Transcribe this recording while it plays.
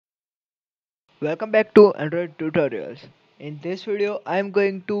Welcome back to Android Tutorials. In this video, I am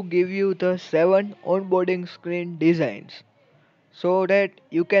going to give you the 7 onboarding screen designs so that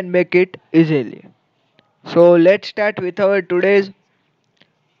you can make it easily. So let's start with our today's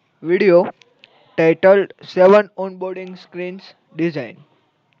video titled 7 onboarding screens design.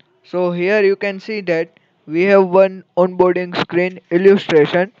 So here you can see that we have one onboarding screen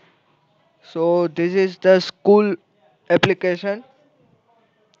illustration. So this is the school application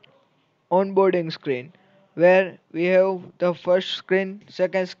onboarding screen where we have the first screen,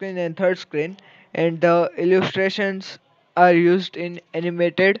 second screen and third screen, and the illustrations are used in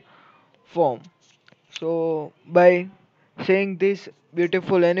animated form. So by seeing this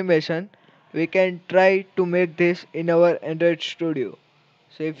beautiful animation we can try to make this in our Android Studio.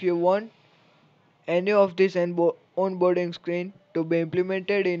 So if you want any of this onboarding screen to be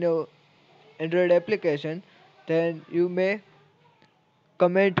implemented in your Android application, then you may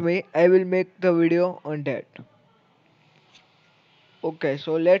comment me. I will make the video on that. Okay,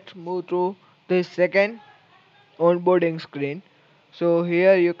 so let's move to the second onboarding screen. So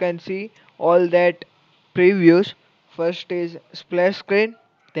here you can see all that previews. First is splash screen,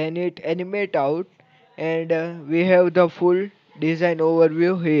 then it animate out, and we have the full design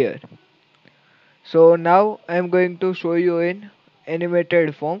overview here. So now I'm going to show you in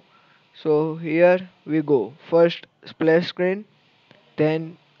animated form. So here we go. First splash screen,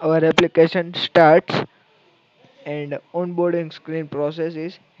 then our application starts and onboarding screen process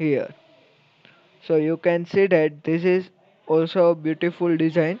is here. So you can see that this is also a beautiful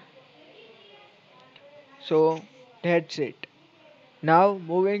design. So that's it. Now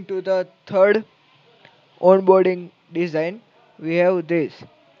moving to the third onboarding design, we have this.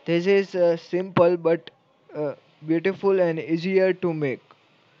 This is simple but uh, beautiful and easier to make.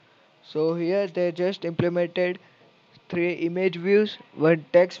 So here they just implemented three image views, one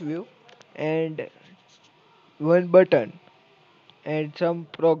text view, and one button and some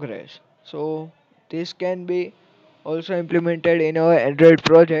progress. So this can be also implemented in our Android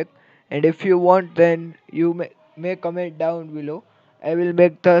project, and if you want then you may comment down below. I will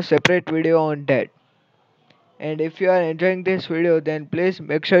make the separate video on that. And if you are enjoying this video then please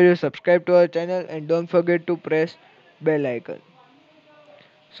make sure you subscribe to our channel and don't forget to press bell icon.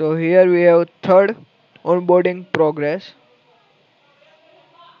 So here we have third onboarding progress.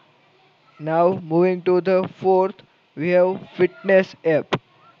 Now moving to the fourth, we have fitness app.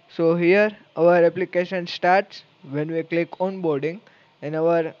 So here our application starts when we click onboarding, and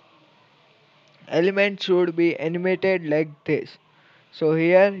our element should be animated like this. So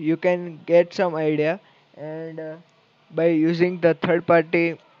here you can get some idea, and by using the third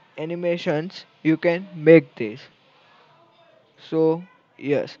party animations you can make this. So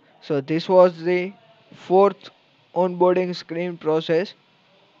yes, so this was the fourth onboarding screen process.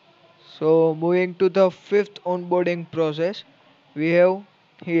 So moving to the fifth onboarding process, we have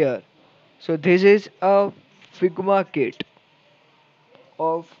here. So this is a Figma kit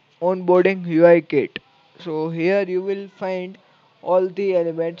of onboarding UI kit. So here you will find all the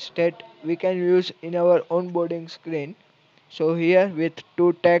elements that we can use in our onboarding screen. So here with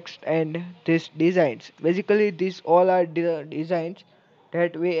two text and these designs. Basically these all are designs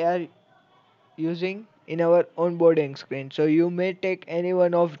that we are using in our onboarding screen. So you may take any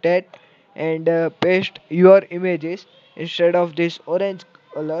one of that and paste your images instead of this orange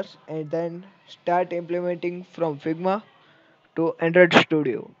colors and then start implementing from Figma to Android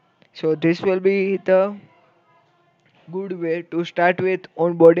Studio. So this will be the good way to start with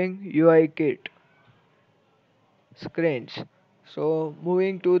onboarding UI kit screens. So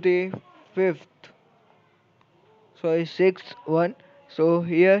moving to the fifth, sorry, sixth one. So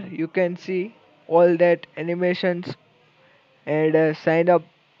here you can see all that animations and sign up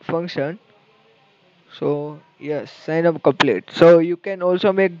function. So yes, sign up complete. So you can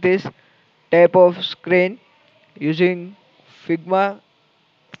also make this type of screen using Figma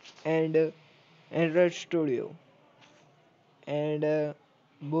and Android Studio. And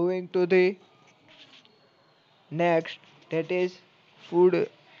moving to the next, that is food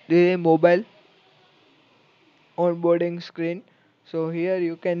the mobile onboarding screen. So here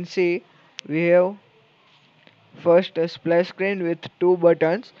you can see we have first a splash screen with two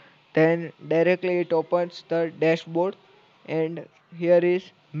buttons, then directly it opens the dashboard, and here is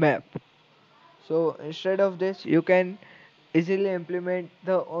map. So instead of this you can easily implement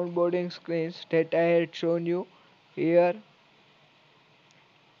the onboarding screens that I had shown you here,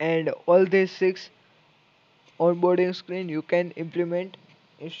 and all these six onboarding screen you can implement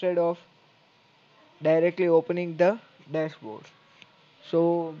instead of directly opening the dashboard.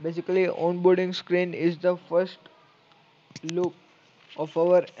 So basically onboarding screen is the first look of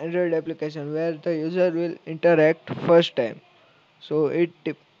our Android application where the user will interact first time. So if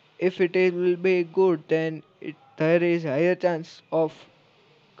will be good, then there is higher chance of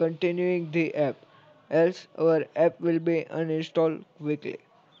continuing the app. Else our app will be uninstalled quickly.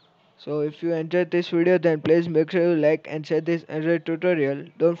 So if you enjoyed this video, then please make sure you like and share this Android tutorial.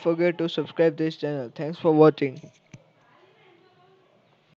 Don't forget to subscribe this channel. Thanks for watching.